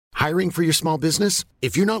Hiring for your small business?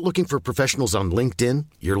 If you're not looking for professionals on LinkedIn,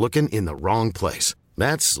 you're looking in the wrong place.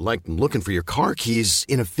 That's like looking for your car keys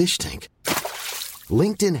in a fish tank.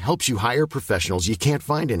 LinkedIn helps you hire professionals you can't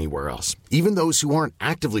find anywhere else, even those who aren't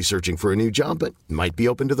actively searching for a new job but might be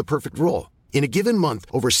open to the perfect role. In a given month,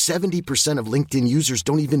 over 70% of LinkedIn users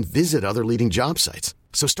don't even visit other leading job sites.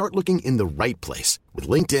 So start looking in the right place. With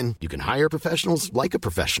LinkedIn, you can hire professionals like a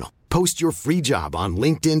professional. Post your free job on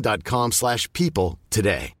linkedin.com/people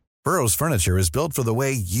today. Burrow's furniture is built for the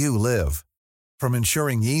way you live. From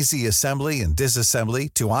ensuring easy assembly and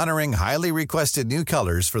disassembly to honoring highly requested new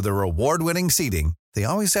colors for their award-winning seating, they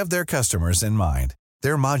always have their customers in mind.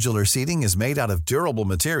 Their modular seating is made out of durable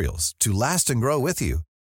materials to last and grow with you.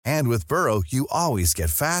 And with Burrow, you always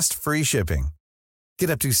get fast, free shipping.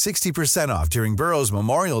 Get up to 60% off during Burrow's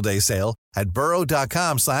Memorial Day sale at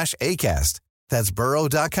burrow.com/ACAST. That's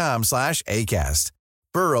burrow.com/ACAST.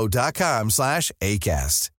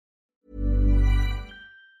 burrow.com/ACAST.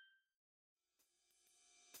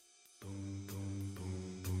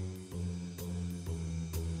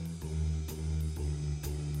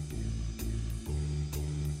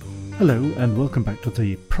 Hello and welcome back to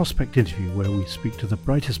the Prospect Interview, where we speak to the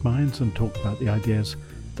brightest minds and talk about the ideas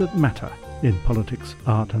that matter in politics,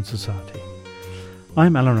 art and society.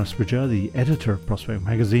 I'm Alan Rusbridger, the editor of Prospect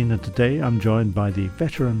magazine, and today I'm joined by the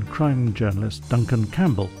veteran crime journalist Duncan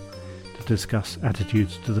Campbell to discuss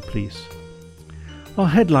attitudes to the police. Our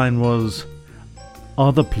headline was,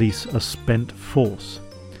 "Are the police a spent force?"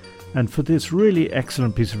 And for this really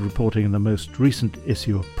excellent piece of reporting in the most recent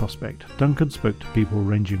issue of Prospect, Duncan spoke to people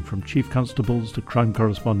ranging from chief constables to crime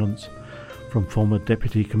correspondents, from former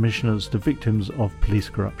deputy commissioners to victims of police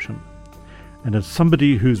corruption. And as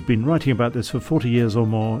somebody who's been writing about this for 40 years or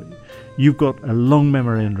more, you've got a long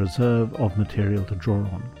memory and reserve of material to draw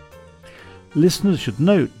on. Listeners should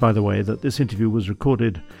note, by the way, that this interview was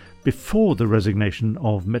recorded before the resignation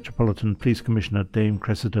of Metropolitan Police Commissioner Dame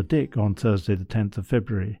Cressida Dick on Thursday the 10th of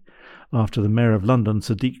February, after the Mayor of London,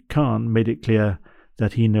 Sadiq Khan, made it clear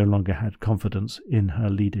that he no longer had confidence in her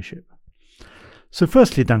leadership. So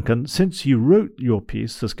firstly, Duncan, since you wrote your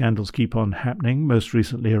piece, The Scandals Keep On Happening, most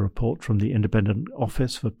recently a report from the Independent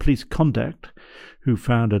Office for Police Conduct, who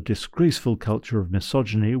found a disgraceful culture of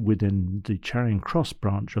misogyny within the Charing Cross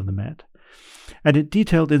branch of the Met, and it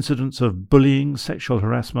detailed incidents of bullying, sexual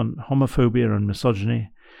harassment, homophobia and misogyny,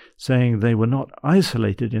 saying they were not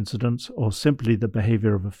isolated incidents or simply the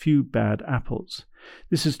behaviour of a few bad apples.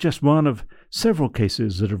 This is just one of several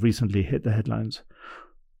cases that have recently hit the headlines.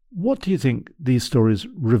 What do you think these stories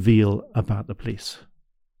reveal about the police?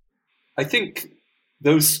 I think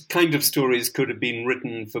those kind of stories could have been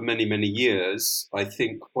written for many, many years. I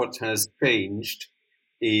think what has changed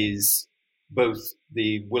is both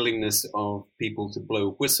the willingness of people to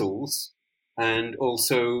blow whistles, and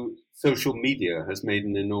also social media has made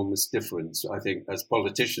an enormous difference, I think, as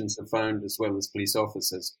politicians have found, as well as police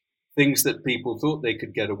officers. Things that people thought they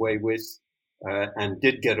could get away with and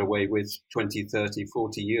did get away with 20, 30,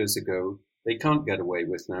 40 years ago, they can't get away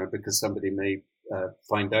with now because somebody may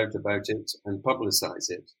find out about it and publicize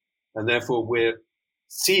it. And therefore we're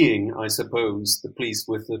seeing, I suppose, the police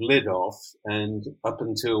with the lid off, and up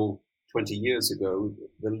until 20 years ago,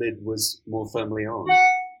 the lid was more firmly on.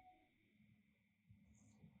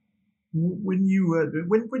 When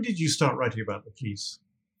did you start writing about the police?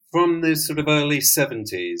 From the sort of early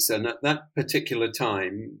 70s, and at that particular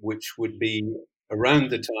time, which would be around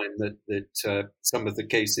the time that some of the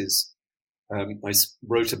cases I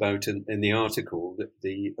wrote about in the article, that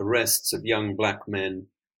the arrests of young black men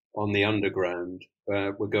on the underground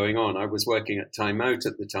were going on. I was working at Time Out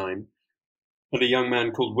at the time, and a young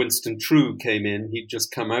man called Winston True came in. He'd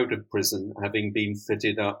just come out of prison, having been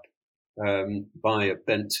fitted up by a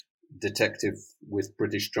bent detective with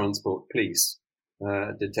British Transport Police,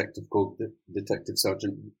 a detective called Detective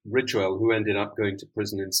Sergeant Ridgewell, who ended up going to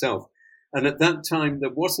prison himself. And at that time, there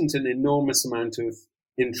wasn't an enormous amount of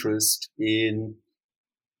interest in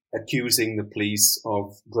accusing the police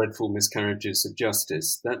of dreadful miscarriages of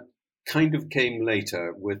justice. That kind of came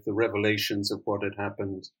later with the revelations of what had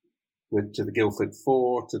happened to the Guildford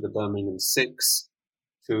Four, to the Birmingham Six,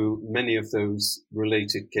 to many of those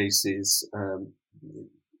related cases,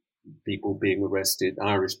 people being arrested,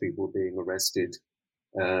 Irish people being arrested,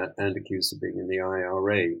 and accused of being in the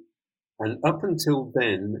IRA. And up until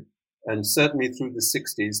then, and certainly through the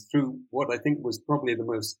 60s, through what I think was probably the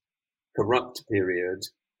most corrupt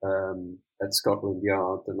period at Scotland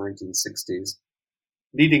Yard, the 1960s,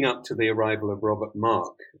 leading up to the arrival of Robert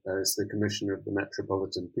Mark as the Commissioner of the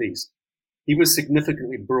Metropolitan Police, he was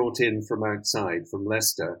significantly brought in from outside, from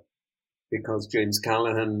Leicester, because James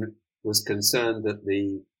Callaghan was concerned that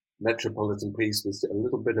the Metropolitan Police was a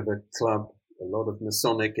little bit of a club, a lot of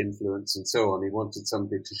Masonic influence and so on. He wanted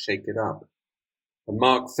somebody to shake it up. And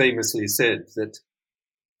Mark famously said that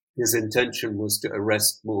his intention was to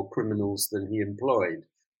arrest more criminals than he employed.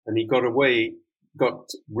 And he got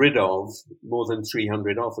rid of more than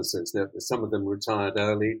 300 officers. Some of them retired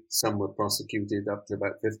early, some were prosecuted, up to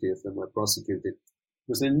about 50 of them were prosecuted. It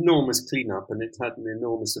was an enormous cleanup, and it had an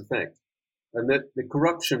enormous effect. And that the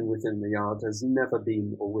corruption within the Yard has never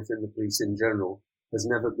been, or within the police in general, has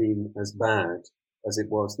never been as bad as it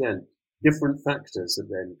was then. Different factors have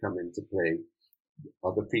then come into play.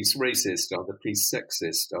 Are the police racist? Are the police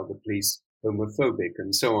sexist? Are the police homophobic?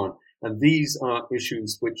 And so on. And these are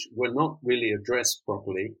issues which were not really addressed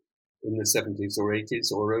properly in the 70s or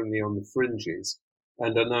 80s, or only on the fringes,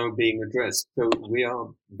 and are now being addressed. So we are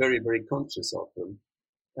very, very conscious of them.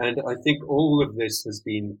 And I think all of this has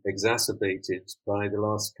been exacerbated by the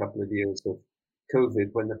last couple of years of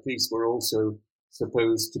COVID, when the police were also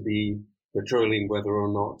supposed to be patrolling whether or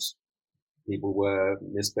not people were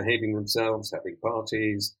misbehaving themselves, having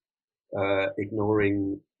parties,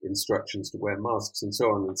 ignoring instructions to wear masks and so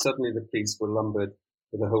on. And suddenly the police were lumbered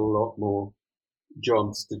with a whole lot more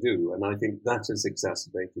jobs to do. And I think that has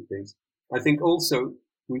exacerbated things. I think also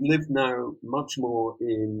we live now much more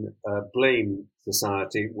in a blame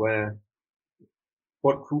society, where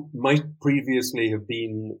what might previously have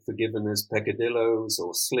been forgiven as peccadillos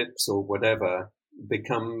or slips or whatever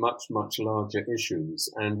become much, much larger issues.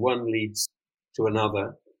 And one leads to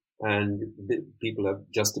another, and people are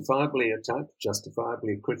justifiably attacked,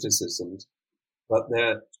 justifiably criticised, but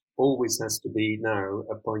there always has to be now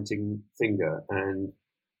a pointing finger. And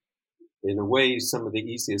in a way, some of the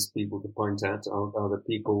easiest people to point at are the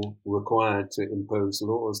people required to impose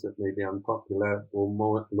laws that may be unpopular, or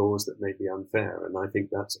more laws that may be unfair. And I think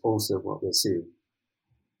that's also what we're seeing.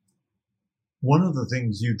 One of the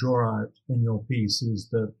things you draw out in your piece is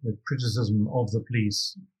that the criticism of the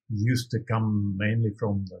police used to come mainly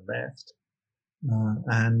from the left.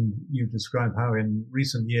 And you describe how in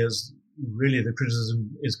recent years, really the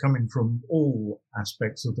criticism is coming from all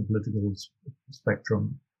aspects of the political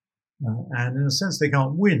spectrum. And in a sense, they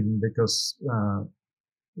can't win, because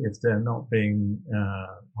if they're not being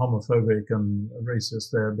homophobic and racist,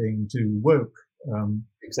 they're being too woke.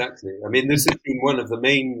 Exactly. I mean, this has been one of the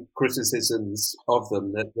main criticisms of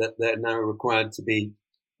them, that they're now required to be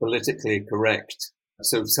politically correct.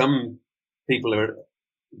 So some people are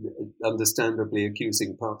understandably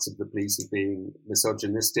accusing parts of the police of being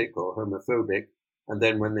misogynistic or homophobic. And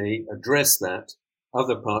then when they address that,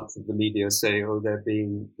 other parts of the media say, oh, they're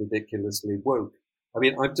being ridiculously woke. I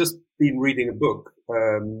mean, I've just been reading a book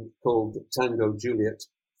called Tango Juliet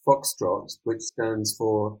Foxtrot, which stands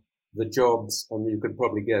for the jobs, and you can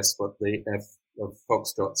probably guess what the F of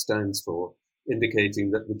Foxtrot stands for, indicating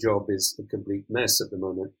that the job is a complete mess at the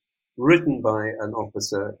moment, written by an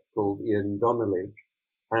officer called Ian Donnelly,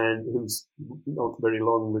 and who's not very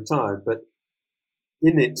long retired, but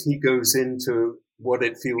in it he goes into what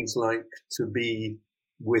it feels like to be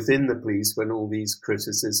within the police when all these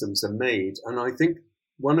criticisms are made. And I think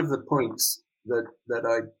one of the points that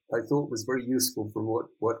I thought was very useful from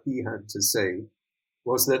what he had to say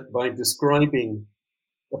was that by describing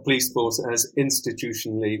a police force as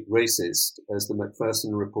institutionally racist, as the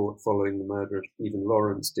Macpherson report following the murder of Stephen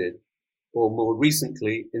Lawrence did, or more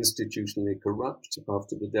recently, institutionally corrupt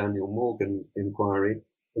after the Daniel Morgan inquiry,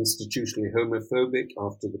 institutionally homophobic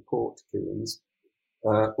after the Court killings,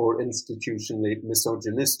 or institutionally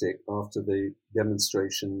misogynistic after the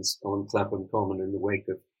demonstrations on Clapham Common in the wake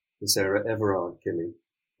of the Sarah Everard killing.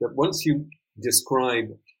 That once you describe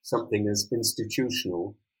something as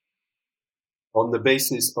institutional on the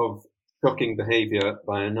basis of shocking behavior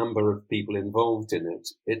by a number of people involved in it,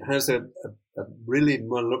 it has a really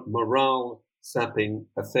morale sapping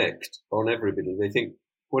effect on everybody. They think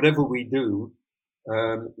whatever we do,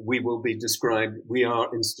 we will be described, we are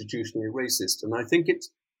institutionally racist. And I think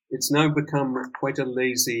it's now become quite a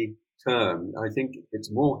lazy term. I think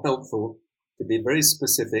it's more helpful to be very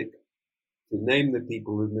specific, to name the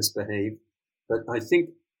people who misbehave. But I think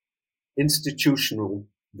institutional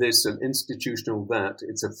this and institutional that,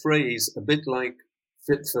 it's a phrase a bit like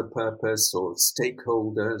fit for purpose or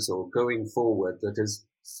stakeholders or going forward that has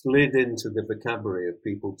slid into the vocabulary of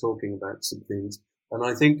people talking about some things. And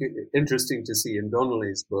I think interesting to see in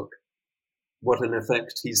Donnelly's book what an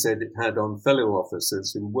effect he said it had on fellow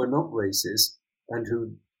officers who were not racist and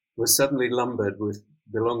who were suddenly lumbered with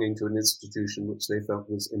belonging to an institution which they felt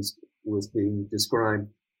was being described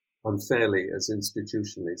unfairly as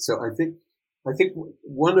institutionally. So I think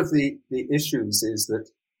one of the issues is that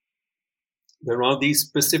there are these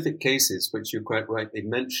specific cases which you quite rightly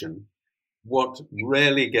mention. What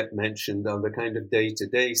rarely get mentioned are the kind of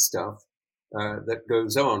day-to-day stuff that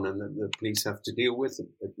goes on and that the police have to deal with,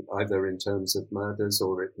 either in terms of murders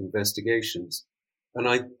or investigations. And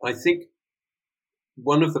I think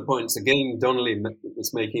one of the points, again, Donnelly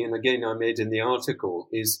was making, and again I made in the article,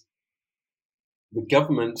 is the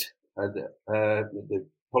government, the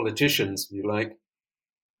politicians, if you like,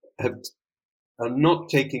 are not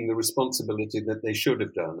taking the responsibility that they should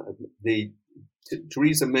have done.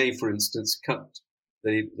 Theresa May, for instance, cut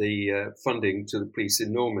the funding to the police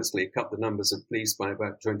enormously, cut the numbers of police by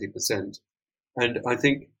about 20%. And I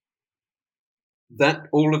think that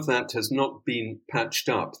all of that has not been patched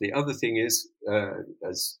up. The other thing is,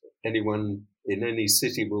 as anyone in any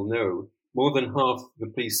city will know, more than half the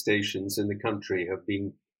police stations in the country have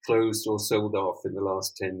been closed or sold off in the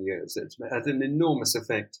last 10 years. It's had an enormous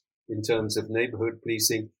effect in terms of neighborhood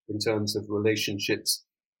policing, in terms of relationships,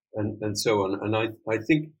 and so on. And I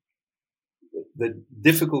think the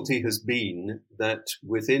difficulty has been that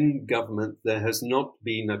within government there has not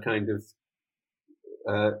been a kind of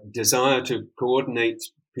desire to coordinate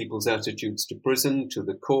people's attitudes to prison, to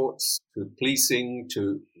the courts, to policing,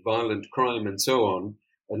 to violent crime, and so on,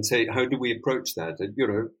 and say, how do we approach that? And,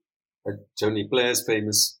 Tony Blair's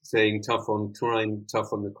famous saying, tough on crime,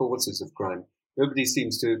 tough on the causes of crime. Nobody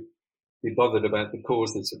seems to be bothered about the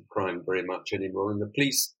causes of crime very much anymore, and the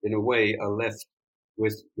police, in a way, are left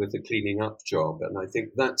with the cleaning up job, and I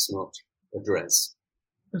think that's not addressed.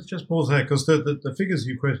 Let's just pause there, because the figures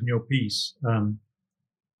you quote in your piece,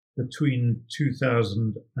 between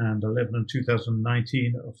 2011 and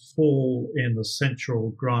 2019, a fall in the central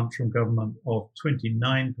grant from government of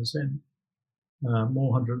 29%,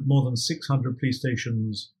 more than 600 police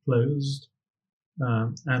stations closed.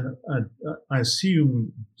 And I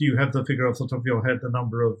assume, do you have the figure off the top of your head, the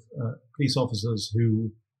number of police officers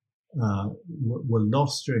who were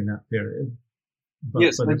lost during that period?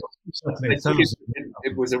 Yes,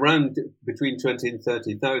 it was around between 20 and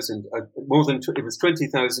 30,000. It was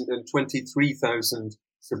 20,000 and 23,000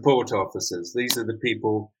 support officers. These are the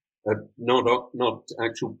people, not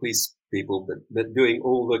actual police people, but doing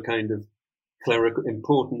all the kind of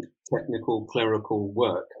important technical clerical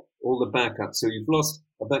work, all the backup. So you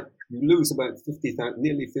lose about 50,000,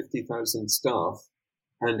 nearly 50,000 staff,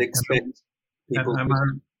 and expect people.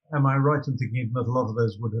 Am I right in thinking that a lot of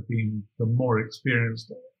those would have been the more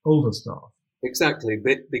experienced older staff? Exactly,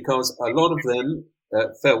 because a lot of them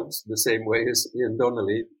felt the same way as Ian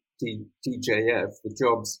Donnelly, TJF. The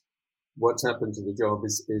jobs, what's happened to the job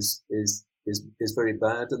is very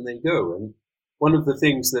bad, and they go. And one of the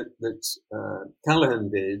things that Callaghan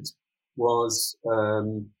did was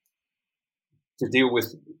to deal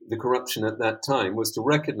with the corruption at that time, was to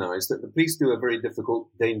recognise that the police do a very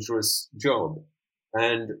difficult, dangerous job,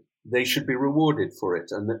 and they should be rewarded for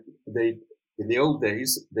it. And that in the old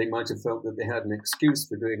days, they might have felt that they had an excuse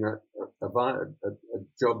for doing a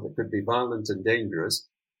job that could be violent and dangerous,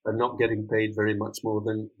 and not getting paid very much more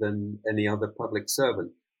than any other public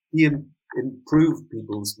servant. He improved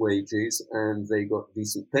people's wages, and they got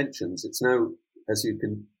decent pensions. It's now, as you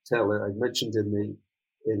can tell, I mentioned in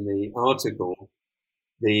the article,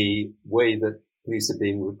 the way that police are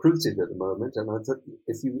being recruited at the moment. And I thought,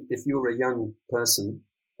 if you're a young person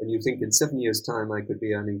and you think in 7 years' time I could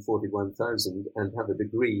be earning 41,000 and have a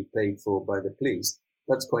degree paid for by the police,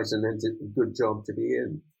 that's quite a good job to be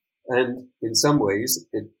in. And in some ways,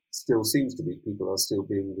 it still seems to be people are still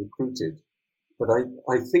being recruited. But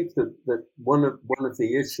I think that one of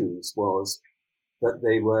the issues was that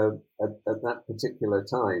they were at that particular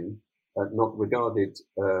time not regarded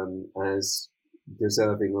as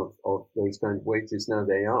deserving of those kind of wages. Now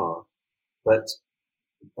they are, but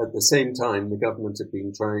at the same time,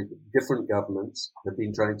 different governments have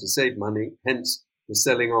been trying to save money, hence the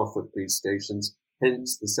selling off of police stations,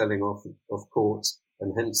 hence the selling off of courts,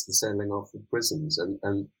 and hence the selling off of prisons.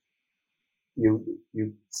 And you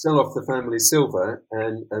sell off the family silver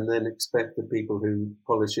and then expect the people who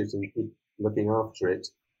polish it and keep looking after it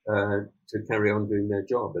to carry on doing their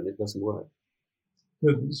job, and it doesn't work.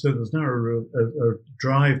 So there's now a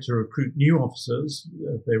drive to recruit new officers.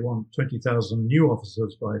 They want 20,000 new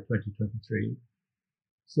officers by 2023.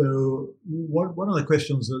 So one of the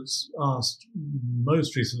questions that's asked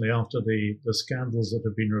most recently after the scandals that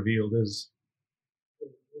have been revealed is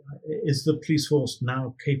the police force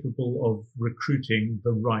now capable of recruiting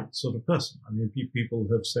the right sort of person? I mean, people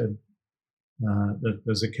have said that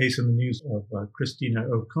there's a case in the news of Christina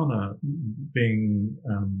O'Connor being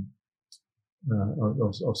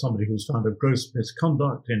of somebody who was found of gross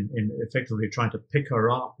misconduct in effectively trying to pick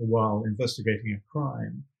her up while investigating a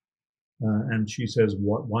crime. and she says,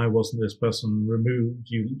 why wasn't this person removed?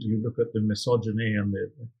 You look at the misogyny and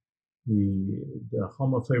the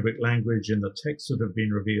homophobic language in the texts that have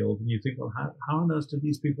been revealed, and you think, well, how on earth do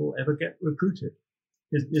these people ever get recruited?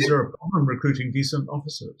 Is there a problem recruiting decent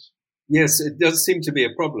officers? Yes, it does seem to be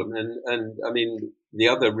a problem. And I mean, the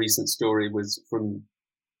other recent story was from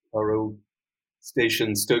our old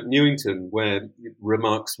station, Stoke Newington, where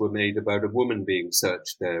remarks were made about a woman being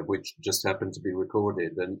searched there, which just happened to be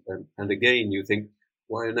recorded. And again, you think,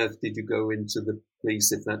 why on earth did you go into the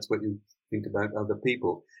police if that's what you think about other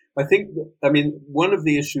people? I mean, one of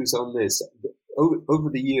the issues on this, over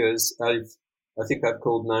the years, I think I've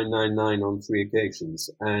called 999 on 3 occasions,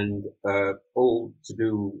 and all to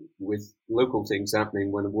do with local things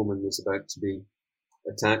happening when a woman was about to be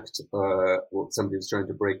attacked, or somebody was trying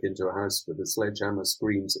to break into a house with a sledgehammer,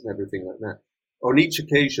 screams and everything like that. On each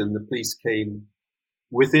occasion, the police came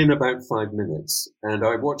within about 5 minutes, and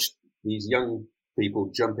I watched these young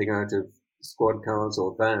people jumping out of squad cars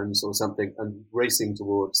or vans or something and racing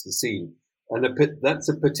towards the scene. And that's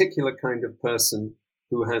a particular kind of person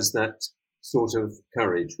who has that sort of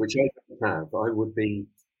courage, which I don't have. I would be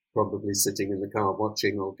probably sitting in the car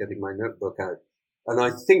watching or getting my notebook out. And I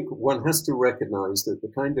think one has to recognize that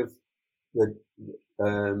the kind of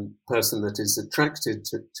person that is attracted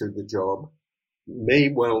to the job may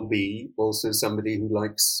well be also somebody who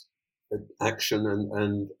likes action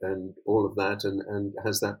and all of that and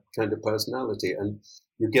has that kind of personality. And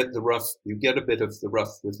you get a bit of the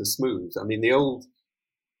rough with the smooth. I mean, the old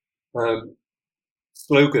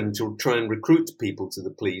slogan to try and recruit people to the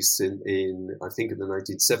police in I think in the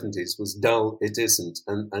 1970s was dull, it isn't.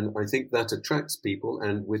 And I think that attracts people.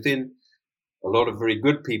 And within a lot of very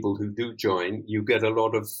good people who do join, you get a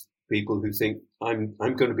lot of people who think, I'm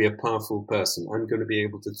going to be a powerful person. I'm going to be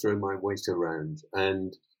able to throw my weight around.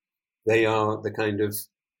 And they are the kind of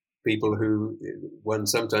people who one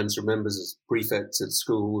sometimes remembers as prefects at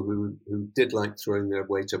school who did like throwing their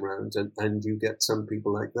weight around. And you get some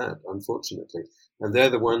people like that, unfortunately. And they're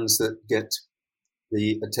the ones that get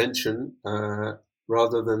the attention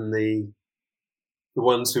rather than the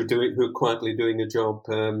ones who are quietly doing a job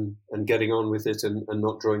and getting on with it and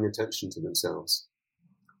not drawing attention to themselves.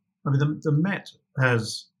 I mean, the Met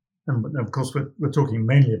has, and of course we're talking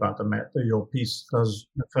mainly about the Met, though your piece does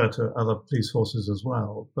refer to other police forces as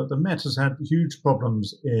well. But the Met has had huge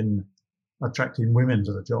problems in attracting women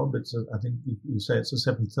to the job. I think you say it's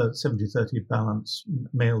a 70-30 balance,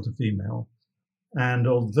 male to female. And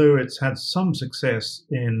although it's had some success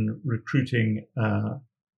in recruiting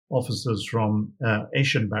officers from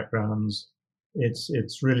Asian backgrounds,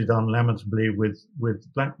 it's really done lamentably with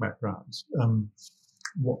black backgrounds.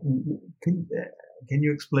 Can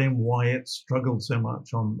you explain why it struggled so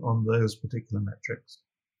much on those particular metrics?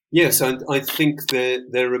 Yes, I think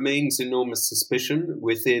there remains enormous suspicion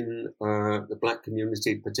within the black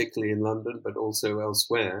community, particularly in London, but also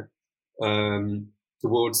elsewhere,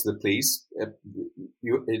 towards the police.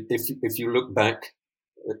 If you look back,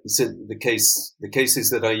 the cases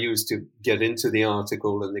that I used to get into the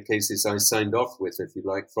article and the cases I signed off with, if you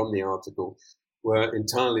like, from the article, were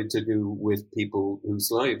entirely to do with people whose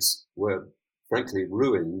lives were frankly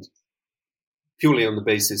ruined purely on the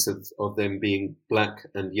basis of them being black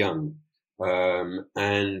and young.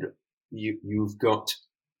 And you've got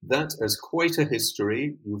that as quite a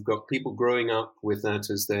history. You've got people growing up with that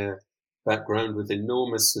as their background, with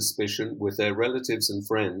enormous suspicion, with their relatives and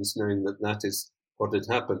friends knowing that that is what had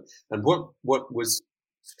happened. And what was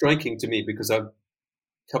striking to me, because I've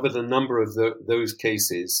covered a number of those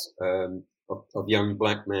cases of young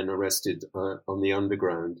black men arrested on the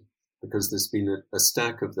underground, because there's been a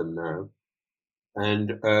stack of them now,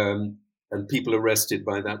 and people arrested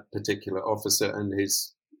by that particular officer and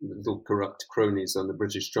his little corrupt cronies on the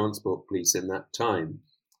British Transport Police in that time.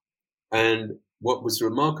 And what was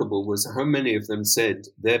remarkable was how many of them said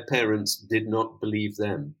their parents did not believe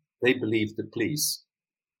them. They believed the police.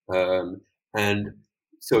 And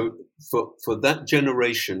so for that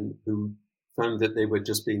generation who found that they were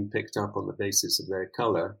just being picked up on the basis of their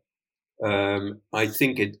color, I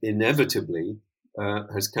think it inevitably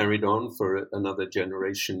has carried on for another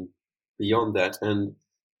generation beyond that. And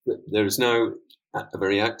there is now a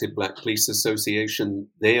very active Black Police Association.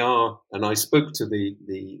 They are, and I spoke to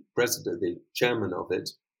the president, the chairman of it.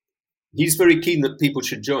 He's very keen that people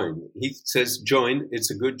should join. He says, join,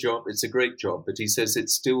 it's a good job, it's a great job, but he says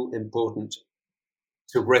it's still important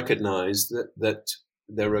to recognize that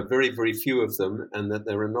there are very, very few of them and that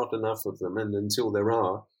there are not enough of them. And until there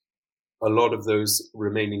are, a lot of those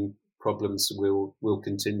remaining problems will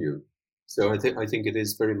continue. So I think it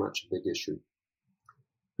is very much a big issue.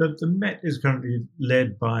 the Met is currently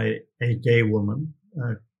led by a gay woman,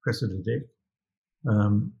 Cressida Dick.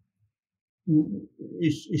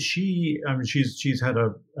 Is she? I mean, she's had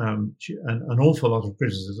an awful lot of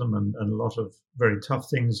criticism, and a lot of very tough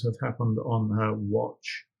things have happened on her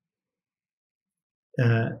watch.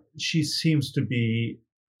 She seems to be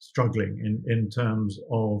struggling in terms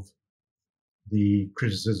of the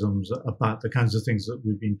criticisms about the kinds of things that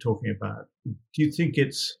we've been talking about. Do you think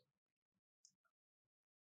it's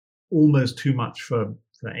almost too much for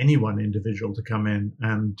any one individual to come in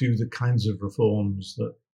and do the kinds of reforms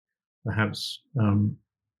that perhaps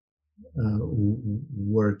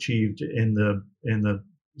were achieved in the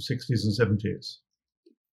 60s and 70s?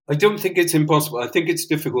 I don't think it's impossible. I think it's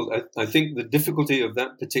difficult. I think the difficulty of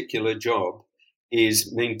that particular job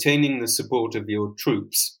is maintaining the support of your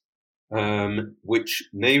troops, which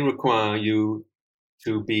may require you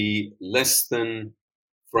to be less than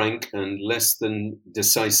frank and less than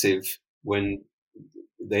decisive when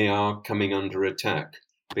they are coming under attack,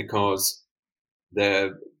 because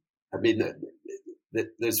there's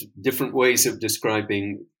different ways of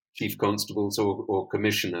describing chief constables or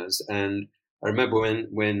commissioners. And I remember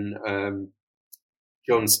when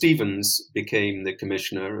John Stevens became the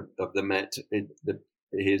commissioner of the Met,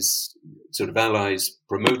 his sort of allies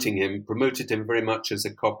promoted him very much as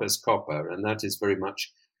a copper's copper, and that is very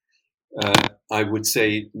much, I would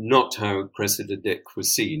say, not how Cressida Dick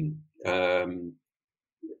was seen.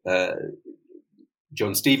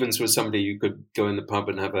 John Stevens was somebody you could go in the pub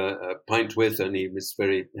and have a pint with, and he was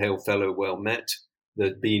very hail fellow, well met.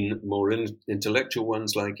 There'd been more intellectual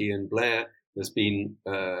ones like Ian Blair. There's been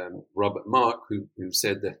Robert Mark, who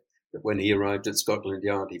said that when he arrived at Scotland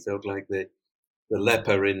Yard, he felt like the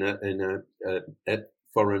leper in a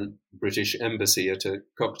foreign British embassy at a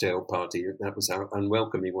cocktail party. That was how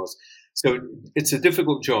unwelcome he was. So it's a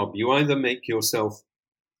difficult job. You either make yourself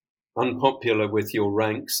unpopular with your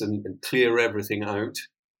ranks and clear everything out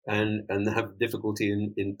and have difficulty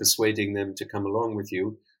in persuading them to come along with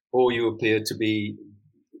you, or you appear to be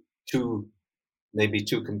maybe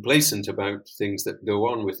too complacent about things that go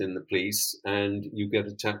on within the police, and you get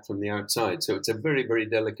attacked from the outside. So it's a very, very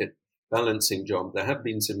delicate balancing job. There have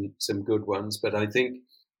been some good ones, but I think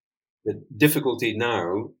the difficulty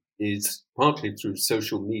now is partly through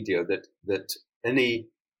social media that any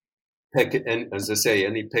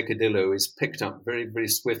peccadillo is picked up very, very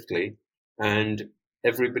swiftly, and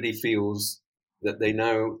everybody feels that they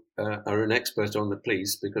now are an expert on the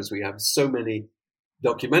police because we have so many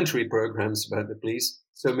documentary programs about the police,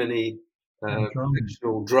 so many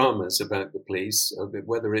fictional dramas about the police,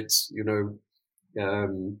 whether it's, the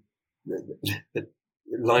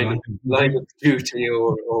line of duty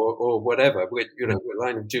or whatever.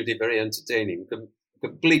 Line of Duty, very entertaining,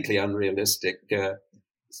 completely unrealistic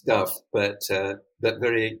stuff, but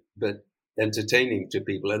entertaining to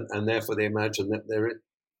people, and therefore they imagine that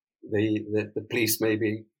the police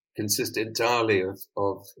maybe consist entirely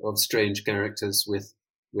of strange characters with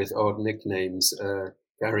odd nicknames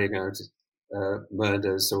carrying out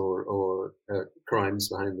murders or crimes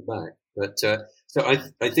behind the back. But so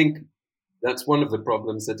I think that's one of the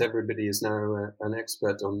problems, that everybody is now an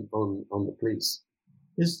expert on the police.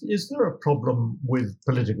 Is there a problem with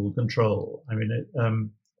political control? I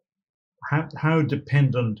mean, how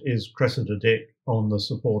dependent is Cressida Dick on the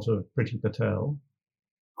support of Priti Patel?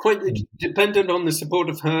 Quite dependent on the support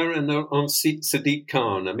of her and on Sadiq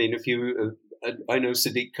Khan. I mean, I know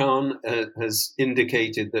Sadiq Khan has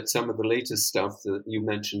indicated that some of the latest stuff that you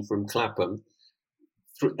mentioned from Clapham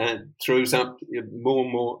throws up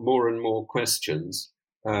more and more questions.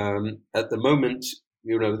 At the moment,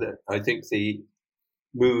 I think the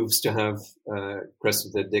moves to have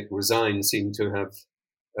Cressida Dick resign seem to have.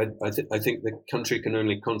 I think the country can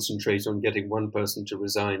only concentrate on getting one person to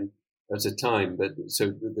resign at a time, but so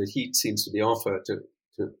the heat seems to be off her to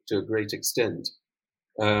a great extent.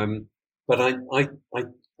 But I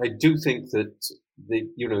do think that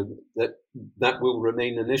that will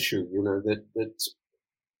remain an issue. That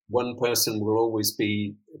one person will always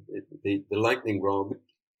be the lightning rod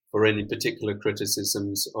for any particular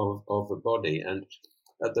criticisms of a body. And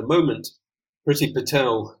at the moment, Priti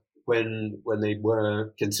Patel, when they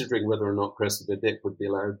were considering whether or not Cressida Dick would be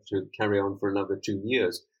allowed to carry on for another 2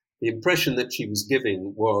 years, the impression that she was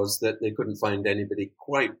giving was that they couldn't find anybody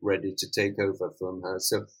quite ready to take over from her.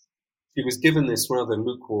 So she was given this rather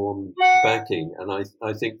lukewarm backing, and I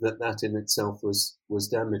think that in itself was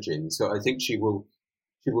damaging. So I think she will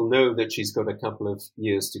know that she's got a couple of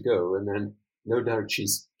years to go, and then no doubt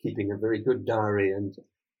she's keeping a very good diary. And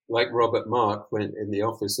like Robert Mark, when in the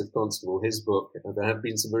office of Constable, his book, there have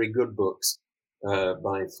been some very good books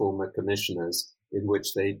by former commissioners. in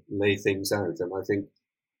which they lay things out. And I think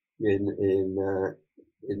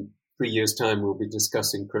in 3 years' time, we'll be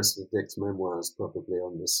discussing Cressida Dick's memoirs probably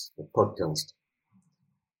on this podcast.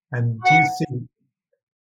 And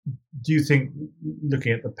do you think,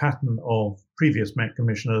 looking at the pattern of previous Met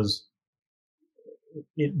commissioners,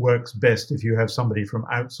 it works best if you have somebody from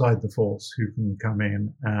outside the force who can come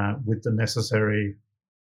in with the necessary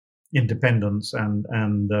independence and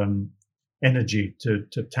energy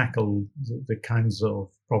to tackle the kinds of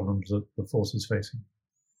problems that the force is facing?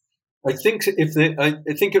 I think I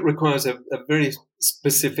think it requires a very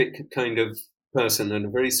specific kind of person, and a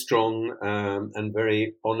very strong and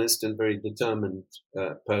very honest and very determined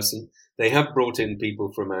person. They have brought in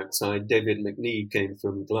people from outside. David McNee came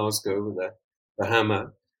from Glasgow, the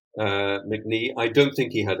Hammer. McNee, I don't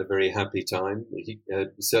think he had a very happy time. He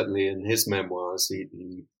certainly in his memoirs,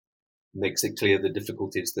 he makes it clear the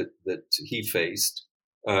difficulties that he faced.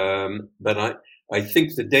 But I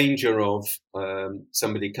think the danger of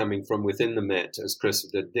somebody coming from within the Met, as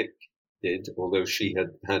Cressida Dick did, although she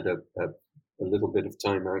had a little bit of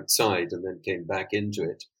time outside and then came back into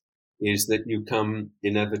it, is that you come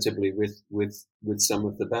inevitably with some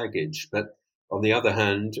of the baggage. But on the other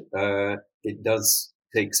hand, it does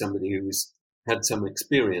take somebody who's had some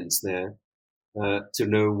experience there to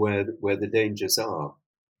know where the dangers are.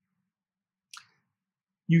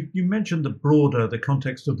 You mentioned the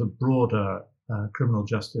context of the broader criminal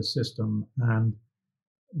justice system, and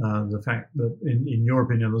the fact that, in your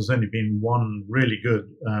opinion, there's only been one really good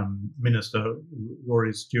minister,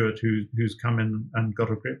 Rory Stewart, who's come in and got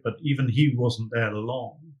a grip, but even he wasn't there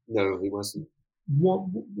long. No, he wasn't.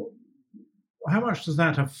 How much does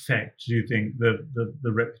that affect, do you think,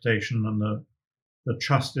 the reputation and the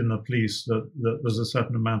trust in the police, that there's a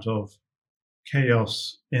certain amount of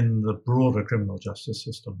chaos in the broader criminal justice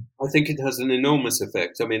system? I think it has an enormous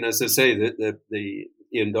effect. I mean, as I say, the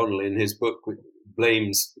Ian Donnelly in his book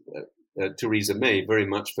blames Theresa May very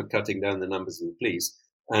much for cutting down the numbers of the police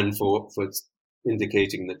and for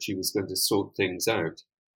indicating that she was going to sort things out.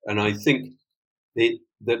 And I think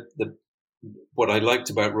what I liked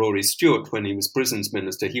about Rory Stewart when he was prisons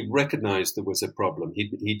minister, he recognised there was a problem.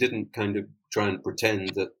 He didn't kind of try and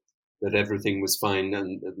pretend that everything was fine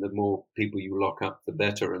and the more people you lock up, the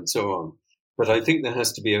better, and so on. But I think there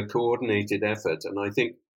has to be a coordinated effort. And I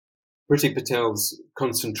think Priti Patel's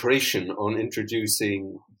concentration on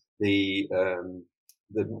introducing the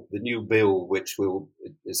new bill, which will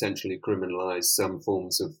essentially criminalise some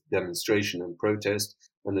forms of demonstration and protest,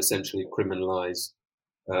 and essentially criminalise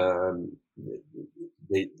the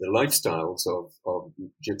lifestyles of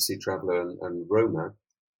Gypsy, Traveller and Roma,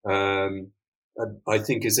 I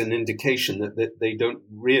think is an indication that they don't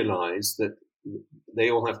realise that they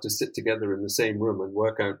all have to sit together in the same room and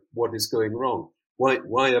work out what is going wrong.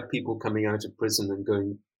 Why are people coming out of prison and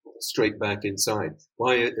going straight back inside?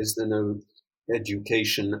 Why is there no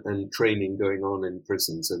education and training going on in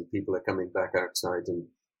prisons and people are coming back outside? And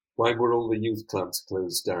why were all the youth clubs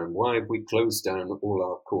closed down? Why have we closed down all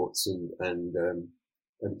our courts and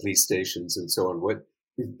police stations and so on?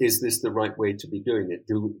 Is this the right way to be doing it?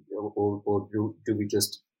 Do we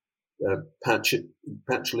just patch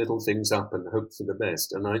little things up and hope for the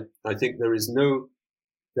best? And I think there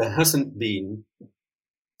hasn't been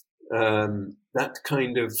that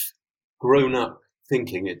kind of grown up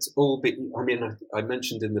thinking. It's all been, I mean, I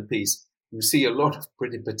mentioned in the piece, you see a lot of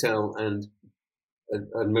Priti Patel and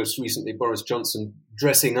most recently Boris Johnson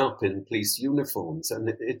dressing up in police uniforms,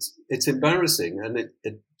 and it's embarrassing. And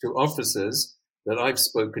to officers that I've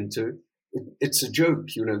spoken to, it's a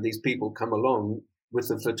joke. You know, these people come along with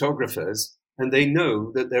the photographers, and they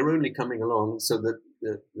know that they're only coming along so that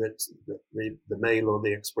the Mail or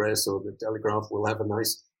the Express or the Telegraph will have a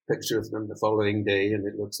nice picture of them the following day, and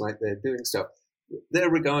it looks like they're doing stuff. They're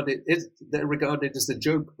regarded as a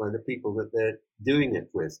joke by the people that they're doing it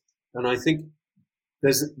with, and I think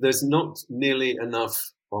there's not nearly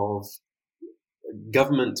enough of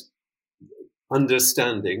government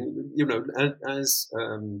understanding, you know, as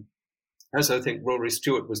I think Rory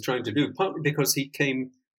Stewart was trying to do, partly because he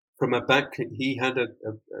came from he had a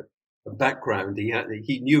background,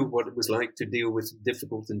 he knew what it was like to deal with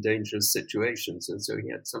difficult and dangerous situations, and so he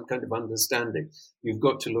had some kind of understanding. You've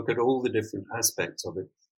got to look at all the different aspects of it,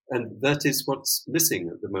 and that is what's missing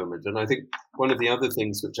at the moment. And I think one of the other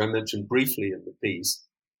things which I mentioned briefly in the piece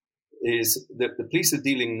is that the police are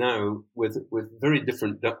dealing now with very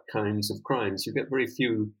different kinds of crimes. You get very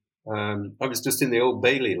few. I was just in the Old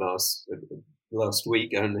Bailey last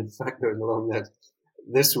week, and in fact going along that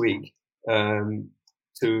this week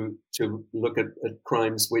to look at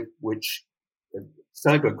crimes which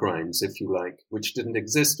cyber crimes, if you like, which didn't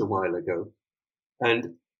exist a while ago.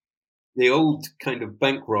 And the old kind of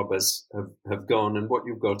bank robbers have gone, and what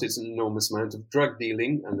you've got is an enormous amount of drug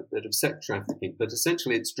dealing and a bit of sex trafficking. But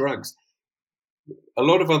essentially, it's drugs. A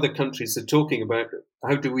lot of other countries are talking about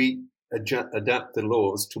how do we adapt the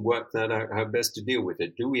laws to work that out, how best to deal with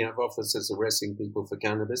it. Do we have officers arresting people for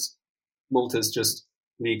cannabis? Malta's just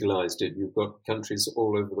legalized it. You've got countries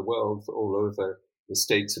all over the world, all over the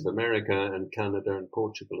States of America and Canada and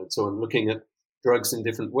Portugal and so on, looking at drugs in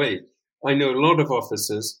different ways. I know a lot of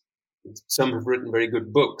officers. Some have written very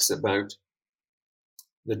good books about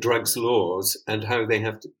the drugs laws and how they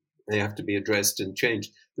have to be addressed and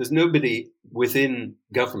changed. There's nobody within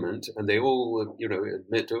government, and they all,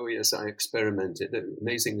 admit, oh yes, I experimented.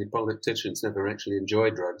 Amazingly, politicians never actually enjoy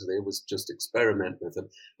drugs; they always just experiment with them.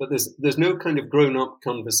 But there's no kind of grown-up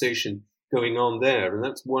conversation going on there, and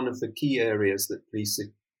that's one of the key areas that police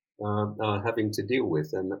are having to deal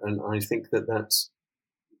with. And I think that's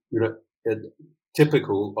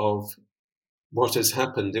typical of what has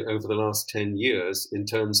happened over the last 10 years in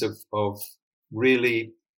terms of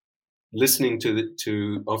really listening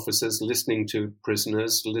to officers, listening to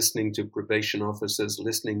prisoners, listening to probation officers,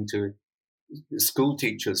 listening to school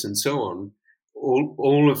teachers and so on,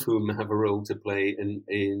 all of whom have a role to play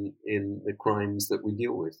in the crimes that we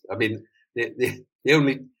deal with. I mean, the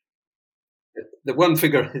one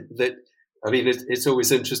figure that, it's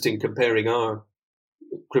always interesting comparing our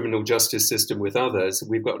criminal justice system with others.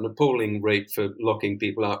 We've got an appalling rate for locking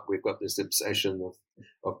people up. We've got this obsession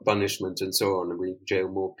of punishment and so on, and we jail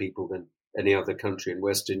more people than any other country in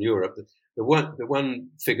Western Europe. The one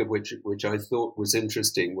figure which I thought was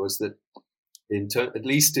interesting was that at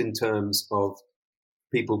least in terms of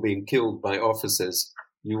people being killed by officers,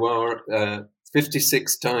 you are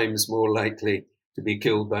 56 times more likely to be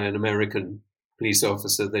killed by an American police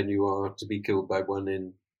officer than you are to be killed by one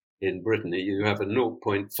in Britain. You have a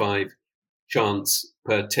 0.5 chance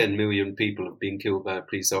per 10 million people of being killed by a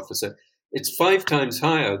police officer. It's 5 times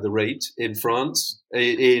higher, the rate in France,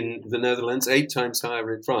 in the Netherlands, 8 times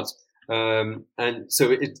higher in France. And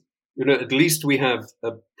so at least we have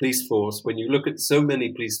a police force. When you look at so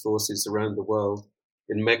many police forces around the world,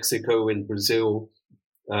 in Mexico, in Brazil,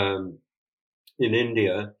 in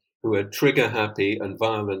India, who are trigger happy and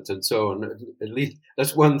violent and so on, at least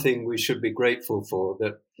that's one thing we should be grateful for,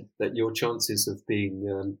 that your chances of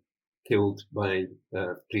being killed by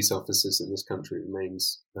police officers in this country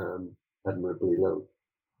remains admirably low.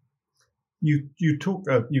 You've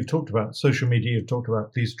talked about social media, you've talked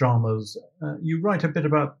about police dramas. You write a bit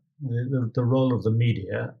about the role of the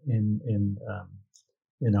media in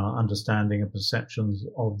our understanding and perceptions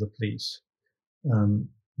of the police.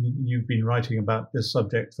 You've been writing about this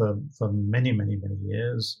subject for many, many, many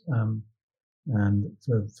years, and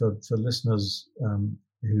for listeners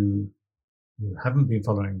who haven't been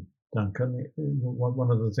following Duncan,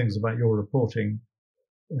 one of the things about your reporting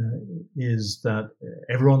is that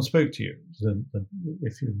everyone spoke to you.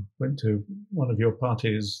 If you went to one of your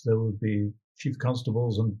parties, there would be chief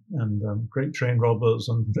constables and great train robbers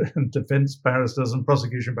and defense barristers and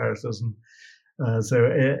prosecution barristers, and so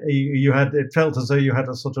it felt as though you had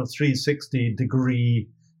a sort of 360-degree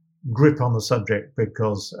grip on the subject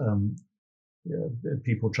because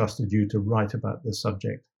people trusted you to write about this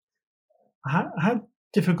subject. How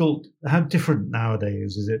different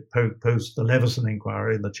nowadays is it post the Leveson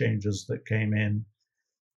inquiry and the changes that came in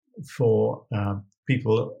for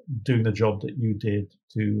people doing the job that you did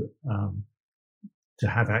to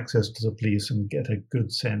have access to the police and get a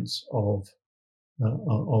good sense of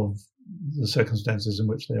the circumstances in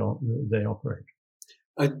which they operate?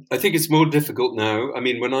 I think it's more difficult now. I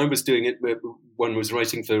mean, when I was doing it, one was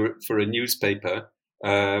writing for a newspaper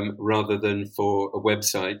rather than for a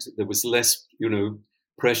website. There was less,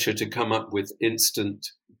 pressure to come up with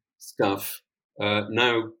instant stuff.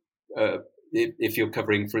 Now, if you're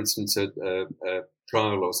covering, for instance, a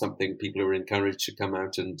trial or something, people are encouraged to come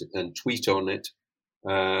out and tweet on it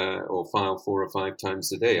or file 4 or 5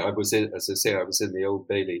 times a day. I was in the Old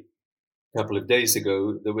Bailey a couple of days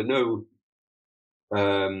ago. There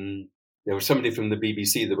was somebody from the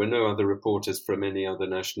BBC. There were no other reporters from any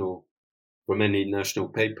national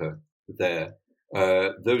paper there.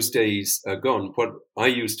 Those days are gone. What I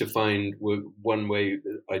used to find were one way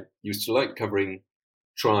I used to like covering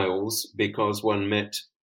trials because one met,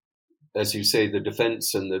 as you say, the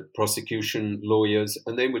defense and the prosecution lawyers,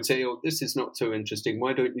 and they would say, "Oh, this is not so interesting.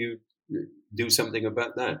 Why don't you do something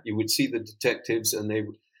about that?" You would see the detectives, and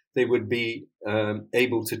they would be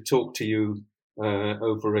able to talk to you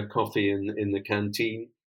over a coffee in the canteen,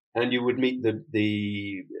 and you would meet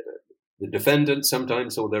the defendant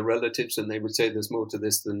sometimes or their relatives, and they would say, "There's more to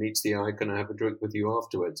this than meets the eye. Can I have a drink with you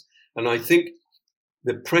afterwards?" And I think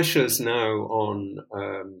the pressures now on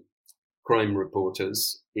crime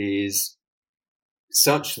reporters is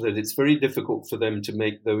such that it's very difficult for them to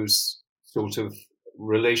make those sort of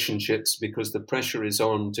relationships, because the pressure is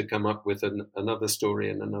on to come up with another story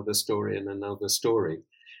and another story and another story.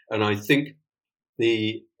 And I think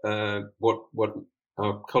what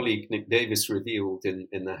our colleague Nick Davis revealed in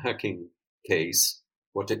the hacking case,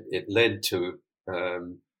 what it led to a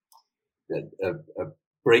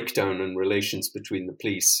breakdown in relations between the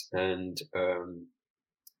police and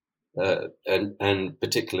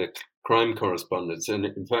particular crime correspondents. And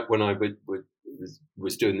in fact, when I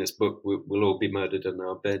was doing this book, We'll All Be Murdered in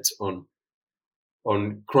Our Beds, on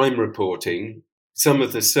crime reporting, some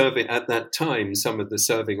of the serving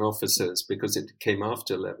officers, because it came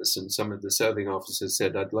after Leveson, some of the serving officers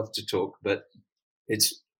said, "I'd love to talk, but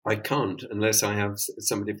I can't unless I have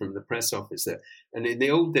somebody from the press office there." And in the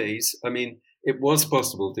old days, I mean, it was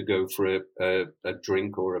possible to go for a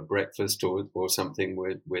drink or a breakfast or something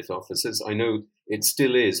with officers. I know it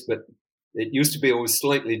still is, but it used to be always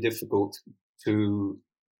slightly difficult to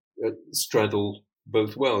straddle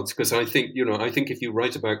both worlds, because I think if you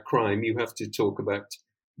write about crime, you have to talk about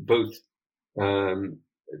both,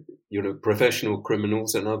 professional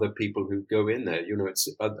criminals and other people who go in there.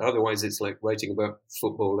 Otherwise it's like writing about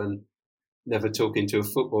football and never talking to a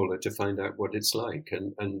footballer to find out what it's like.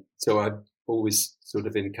 And so I always sort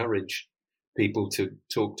of encourage people to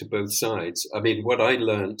talk to both sides. I mean, what I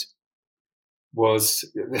learned was,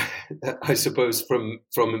 I suppose, from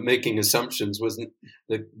making assumptions, wasn't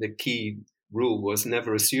the key rule was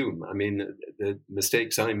never assume. I mean, the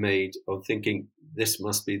mistakes I made of thinking this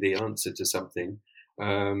must be the answer to something.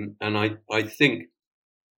 And I think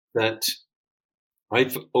that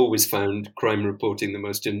I've always found crime reporting the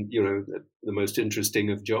most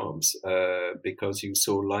interesting of jobs, because you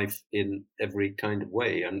saw life in every kind of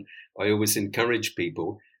way. And I always encourage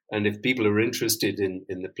people, and if people are interested in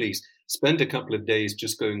the police, spend a couple of days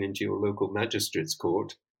just going into your local magistrate's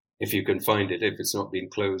court, if you can find it, if it's not been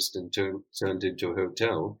closed and turned into a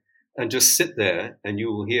hotel, and just sit there, and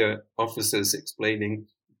you will hear officers explaining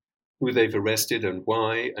who they've arrested and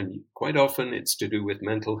why. And quite often it's to do with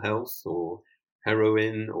mental health or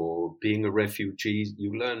heroin or being a refugee.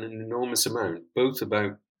 You learn an enormous amount, both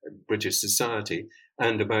about British society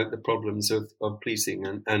and about the problems of policing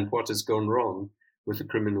and what has gone wrong with the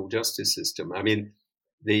criminal justice system. I mean,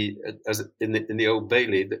 in the Old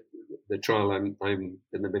Bailey, the trial I'm in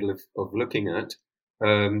the middle of looking at,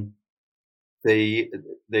 they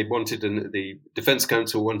wanted the defense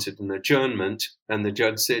counsel wanted an adjournment, and the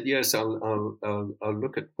judge said, "Yes, I'll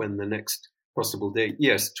look at when the next possible date."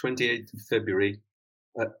 Yes, 28th of February,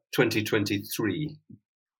 2023.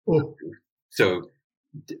 Oh. So,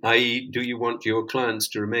 do you want your clients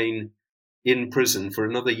to remain in prison for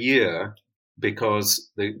another year?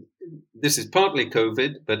 Because this is partly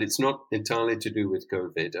COVID, but it's not entirely to do with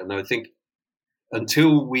COVID. And I think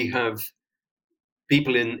until we have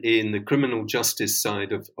people in the criminal justice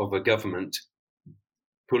side of a government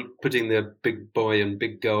putting their big boy and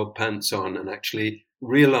big girl pants on and actually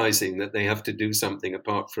realizing that they have to do something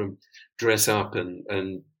apart from dress up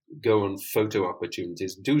and go on photo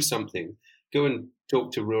opportunities, do something, go and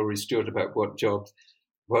talk to Rory Stewart about what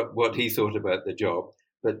he thought about the job,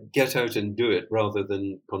 but get out and do it rather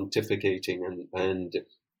than pontificating and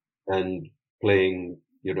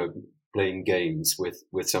playing games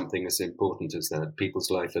with something as important as that,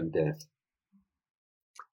 people's life and death.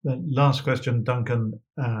 The last question, Duncan.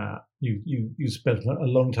 You spent a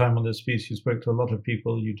long time on this piece. You spoke to a lot of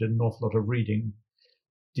people. You did an awful lot of reading.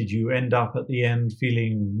 Did you end up at the end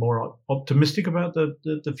feeling more optimistic about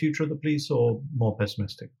the future of the police, or more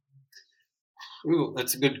pessimistic? Ooh,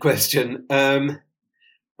 that's a good question.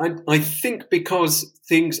 I think because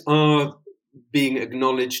things are being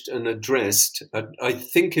acknowledged and addressed, I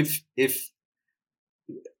think if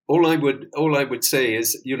all I would say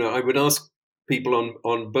is, I would ask people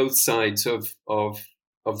on both sides of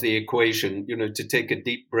the equation, to take a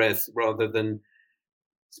deep breath rather than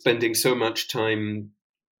spending so much time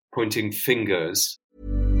pointing fingers.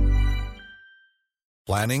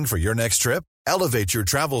 Planning for your next trip? Elevate your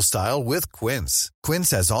travel style with Quince.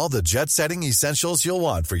 Quince has all the jet-setting essentials you'll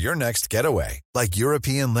want for your next getaway, like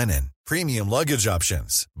European linen, premium luggage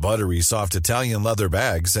options, buttery soft Italian leather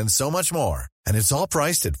bags, and so much more. And it's all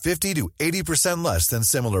priced at 50 to 80% less than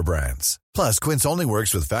similar brands. Plus, Quince only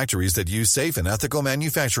works with factories that use safe and ethical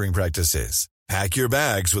manufacturing practices. Pack your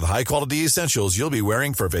bags with high-quality essentials you'll be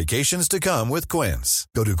wearing for vacations to come with Quince.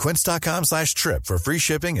 Go to quince.com/trip for free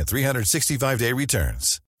shipping and 365-day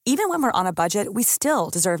returns. Even when we're on a budget, we still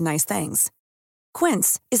deserve nice things.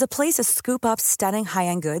 Quince is a place to scoop up stunning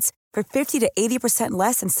high-end goods for 50 to 80%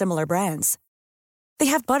 less than similar brands. They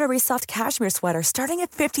have buttery soft cashmere sweaters starting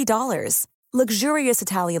at $50, luxurious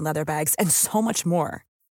Italian leather bags, and so much more.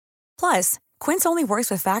 Plus, Quince only works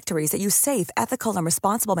with factories that use safe, ethical, and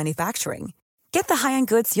responsible manufacturing. Get the high-end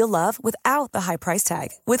goods you'll love without the high price tag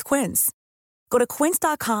with Quince. Go to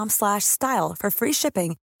quince.com/style for free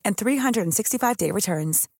shipping and 365-day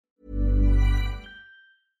returns.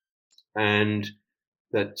 And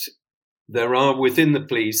that there are within the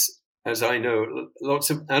police, as I know, lots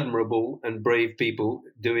of admirable and brave people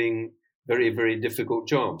doing very, very difficult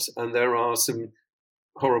jobs. And there are some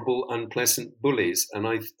horrible, unpleasant bullies. And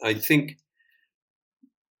I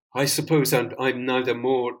suppose I'm neither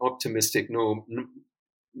more optimistic nor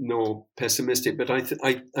pessimistic, but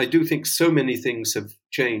I do think so many things have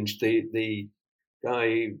changed. The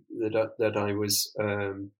guy that I was,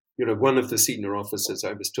 one of the senior officers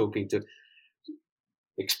I was talking to,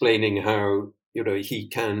 explaining how he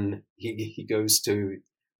goes to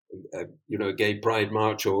a gay pride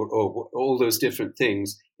march or all those different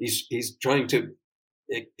things. He's trying to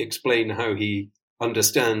explain how he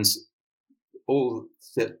understands all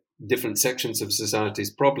the different sections of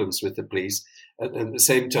society's problems with the police, and at the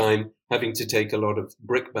same time having to take a lot of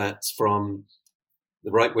brickbats from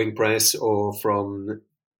the right-wing press or from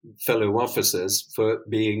fellow officers for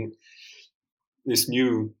being this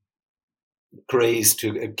new craze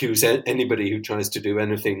to accuse anybody who tries to do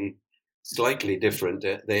anything slightly different.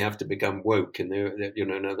 They have to become woke, and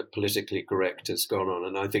now that politically correct has gone on.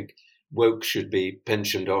 And I think woke should be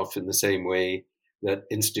pensioned off in the same way that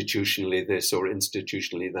institutionally this or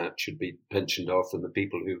institutionally that should be pensioned off, and the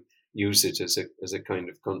people who use it as a kind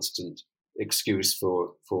of constant excuse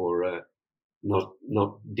for not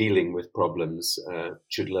dealing with problems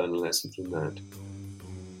should learn a lesson from that.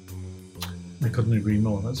 I couldn't agree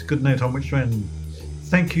more. That's a good note on which to end.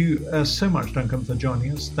 Thank you so much, Duncan, for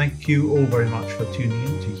joining us. Thank you all very much for tuning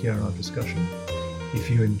in to hear our discussion. If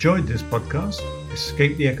you enjoyed this podcast,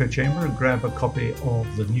 escape the echo chamber and grab a copy of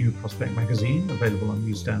the new Prospect magazine, available on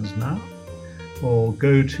newsstands now, or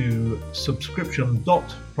go to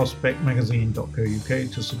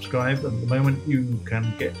subscription.prospectmagazine.co.uk to subscribe. At the moment, you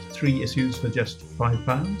can get 3 issues for just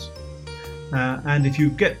 £5. And if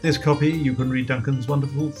you get this copy, you can read Duncan's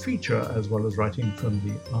wonderful feature, as well as writing from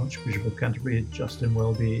the Archbishop of Canterbury, Justin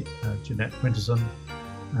Welby, Jeanette Winterson,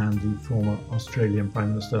 and the former Australian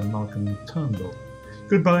Prime Minister Malcolm Turnbull.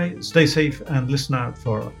 Goodbye, stay safe, and listen out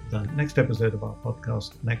for the next episode of our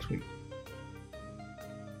podcast next week.